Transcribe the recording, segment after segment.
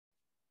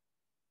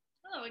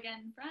Hello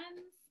again,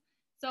 friends.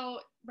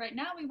 So right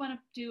now we want to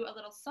do a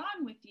little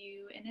song with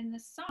you, and in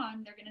this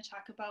song they're going to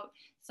talk about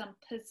some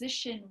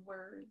position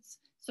words.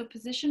 So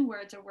position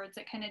words are words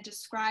that kind of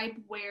describe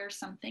where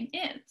something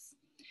is.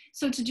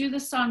 So to do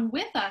this song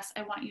with us,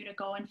 I want you to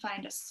go and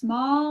find a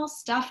small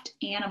stuffed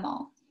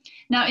animal.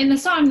 Now in the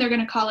song they're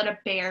going to call it a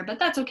bear, but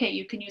that's okay.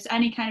 You can use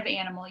any kind of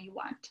animal you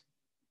want.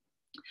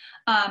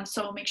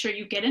 So make sure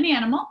you get an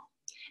animal.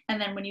 And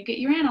then when you get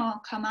your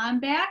animal, come on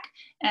back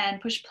and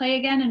push play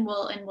again, and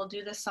we'll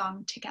do the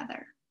song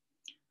together.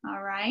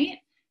 All right,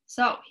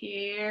 so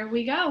here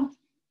we go.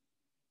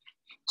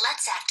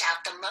 Let's act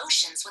out the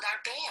motions with our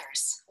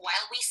bears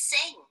while we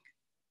sing.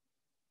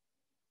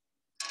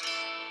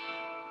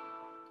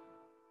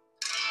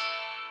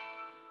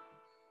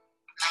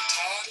 My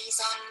teddy's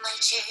on my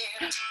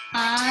chair.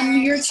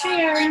 On your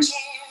chair.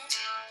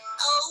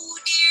 Oh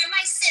dear,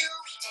 my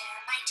silly bear.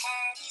 My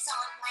teddy's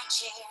on my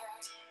chair.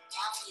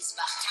 Now he's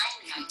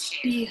behind my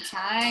chair.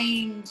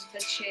 Behind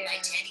the chair.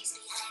 My teddy's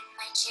behind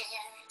my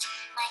chair.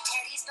 My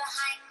teddy's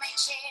behind my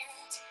chair.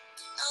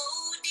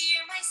 Oh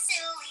dear, my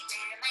silly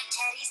bear. My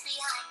teddy's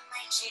behind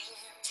my chair.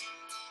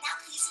 Now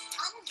he's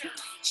under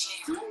my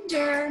chair.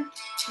 Under.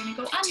 We're gonna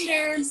go my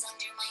under. Teddy's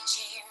under my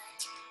chair.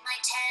 My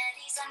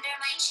teddy's under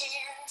my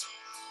chair.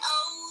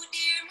 Oh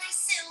dear, my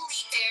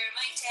silly bear.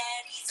 My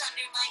teddy's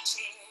under my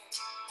chair.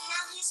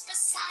 Now he's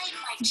beside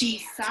my chair.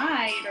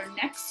 Beside or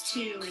next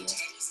to. My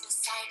teddy's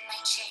beside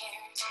my chair.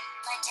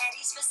 My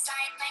teddy's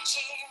beside my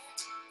chair.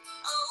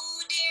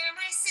 Oh dear,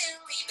 my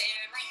silly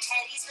bear. My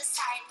teddy's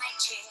beside my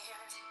chair.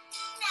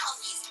 Now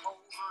he's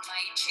over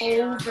my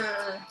chair.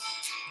 Over.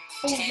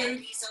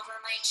 Teddy's over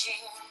my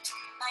chair.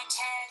 My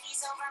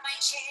teddy's over my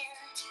chair.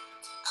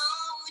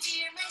 Oh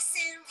dear, my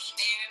silly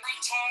bear. My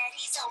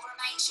teddy's over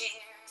my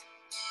chair.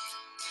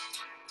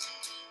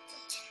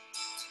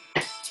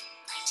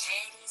 My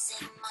teddy's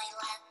in my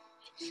lap.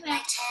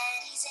 My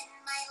teddy's in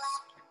my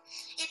lap.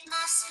 It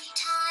must be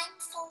time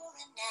for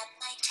a nap.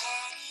 My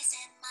teddy's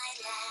in my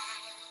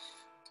lap.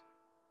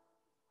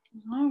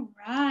 All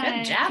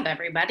right. Good job,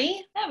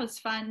 everybody. That was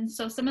fun.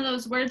 So some of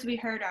those words we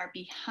heard are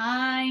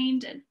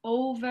behind and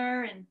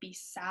over and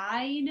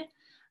beside.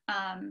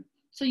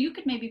 So you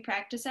could maybe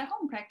practice at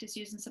home, practice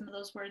using some of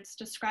those words,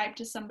 describe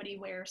to somebody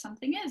where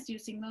something is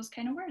using those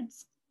kind of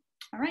words.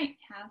 All right,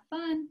 have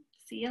fun.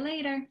 See you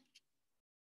later.